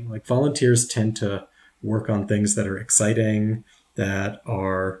everything. Like, volunteers tend to work on things that are exciting, that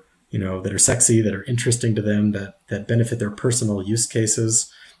are, that are sexy, that are interesting to them, that benefit their personal use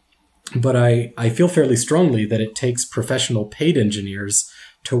cases. But I feel fairly strongly that it takes professional paid engineers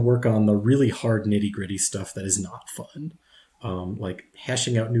to work on the really hard nitty-gritty stuff that is not fun, like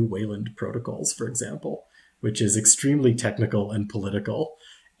hashing out new Wayland protocols, for example, which is extremely technical and political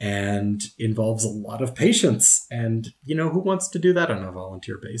and involves a lot of patience. And, who wants to do that on a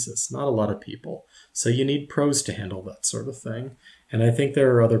volunteer basis? Not a lot of people. So you need pros to handle that sort of thing. And I think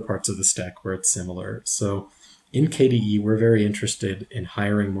there are other parts of the stack where it's similar. So in KDE, we're very interested in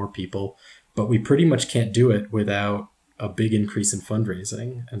hiring more people, but we pretty much can't do it without a big increase in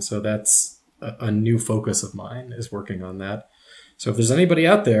fundraising. And so that's a new focus of mine, is working on that. So if there's anybody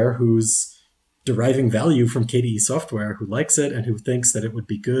out there who's deriving value from KDE software, who likes it and who thinks that it would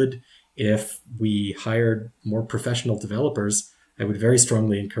be good if we hired more professional developers, I would very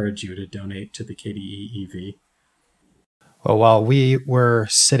strongly encourage you to donate to the KDE EV. Well, while we were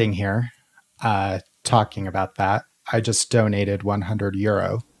sitting here talking about that, I just donated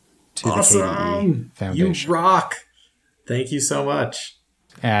 €100 to the KDE Foundation. You rock! Thank you so much.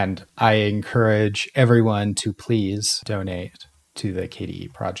 And I encourage everyone to please donate to the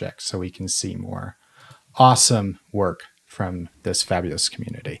KDE project so we can see more awesome work from this fabulous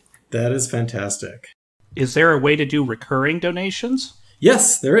community. That is fantastic. Is there a way to do recurring donations?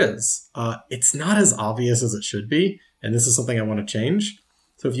 Yes, there is. It's not as obvious as it should be, and this is something I want to change.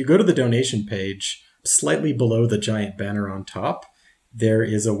 So if you go to the donation page, slightly below the giant banner on top, there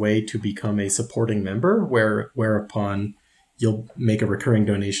is a way to become a supporting member, whereupon you'll make a recurring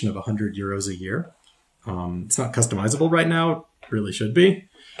donation of €100 a year. It's not customizable right now. It really should be.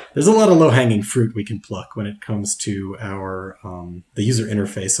 There's a lot of low-hanging fruit we can pluck when it comes to our the user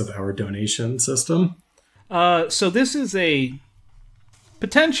interface of our donation system. So this is a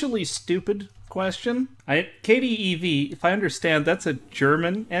potentially stupid question. KDEV, if I understand, that's a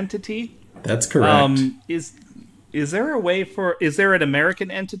German entity. That's correct. Is there a way is there an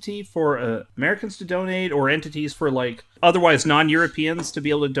American entity for Americans to donate, or entities for like otherwise non-Europeans to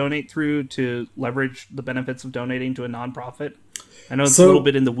be able to donate through to leverage the benefits of donating to a nonprofit? I know it's a little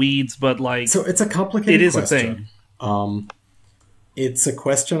bit in the weeds, but like, so it's a complicated it is question. A thing. It's a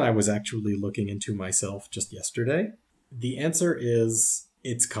question I was actually looking into myself just yesterday. The answer is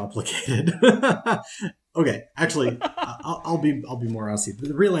it's complicated. Okay, actually, I'll be more honest.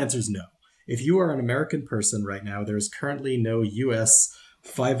 The real answer is no. If you are an American person right now, there is currently no U.S.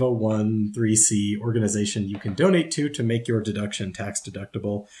 501(c) organization you can donate to make your deduction tax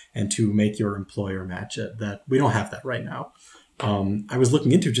deductible and to make your employer match it. That we don't have that right now. I was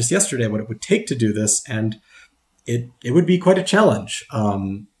looking into just yesterday what it would take to do this, and it would be quite a challenge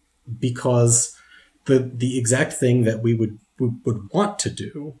because the exact thing that we would want to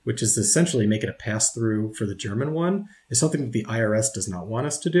do, which is essentially make it a pass-through for the German one, is something that the IRS does not want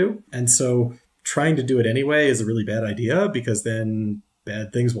us to do. And so trying to do it anyway is a really bad idea, because then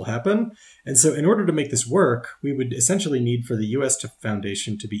bad things will happen. And so in order to make this work, we would essentially need for the US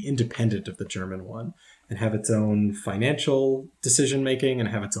Foundation to be independent of the German one and have its own financial decision-making and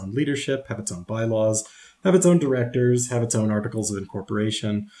have its own leadership, have its own bylaws, have its own directors, have its own articles of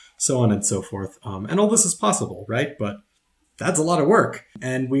incorporation, so on and so forth. And all this is possible, right? But that's a lot of work.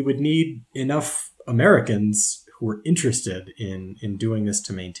 And we would need enough Americans who are interested in doing this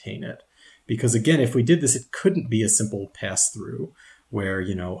to maintain it. Because again, if we did this, it couldn't be a simple pass-through where,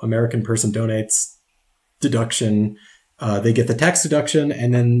 American person donates, deduction, they get the tax deduction,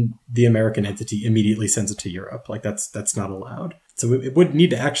 and then the American entity immediately sends it to Europe. Like that's not allowed. So it would need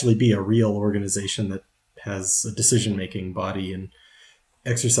to actually be a real organization that has a decision-making body and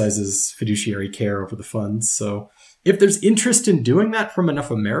exercises fiduciary care over the funds. So if there's interest in doing that from enough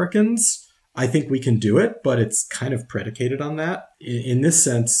Americans, I think we can do it, but it's kind of predicated on that. In this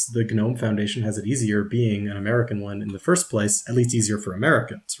sense, the GNOME Foundation has it easier being an American one in the first place, at least easier for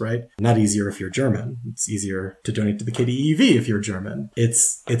Americans, right? Not easier if you're German. It's easier to donate to the KDEV if you're German.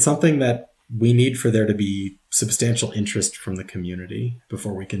 It's something that we need for there to be substantial interest from the community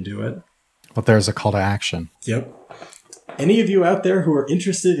before we can do it. Well, there's a call to action. Yep. Any of you out there who are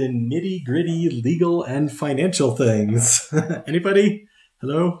interested in nitty-gritty legal and financial things? Anybody?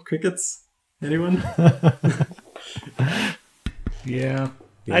 Hello? Crickets? Anyone? Yeah.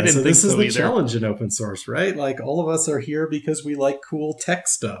 I didn't think this is the challenge in open source, right? Like, all of us are here because we like cool tech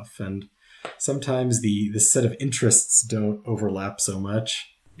stuff, and sometimes the set of interests don't overlap so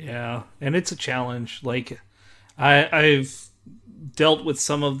much. Yeah, and it's a challenge. Like, I've dealt with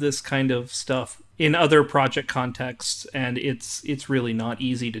some of this kind of stuff in other project contexts, and it's really not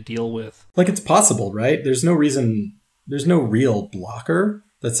easy to deal with. Like, it's possible, right? There's no real blocker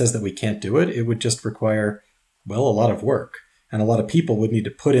that says that we can't do it. It would just require, well, a lot of work, and a lot of people would need to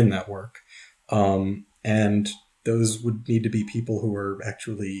put in that work. And those would need to be people who are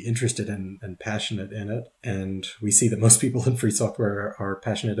actually interested in and passionate in it. And we see that most people in free software are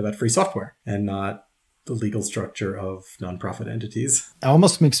passionate about free software and not the legal structure of nonprofit entities. It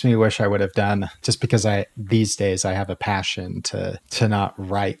almost makes me wish I would have done, just because these days I have a passion to not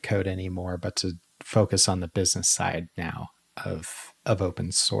write code anymore, but to focus on the business side now of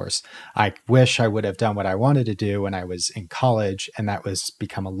open source. I wish I would have done what I wanted to do when I was in college, and that was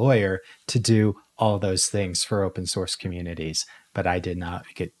become a lawyer, to do all those things for open source communities. But I did not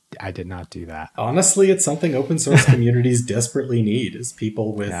do that. Honestly, it's something open source communities desperately need, is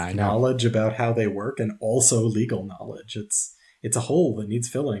people with knowledge about how they work and also legal knowledge. It's a hole that needs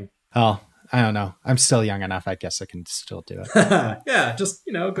filling. Oh, I don't know. I'm still young enough. I guess I can still do it. Yeah, just,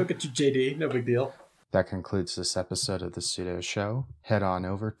 go get your JD. No big deal. That concludes this episode of the Sudo Show. Head on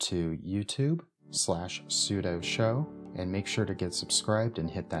over to YouTube/Sudo Show and make sure to get subscribed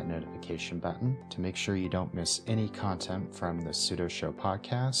and hit that notification button to make sure you don't miss any content from the Sudo Show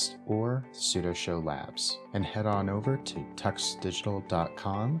podcast or Sudo Show Labs. And head on over to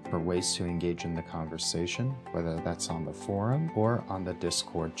tuxdigital.com for ways to engage in the conversation, whether that's on the forum or on the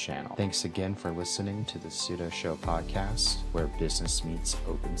Discord channel. Thanks again for listening to the Sudo Show podcast, where business meets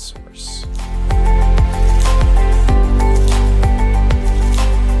open source.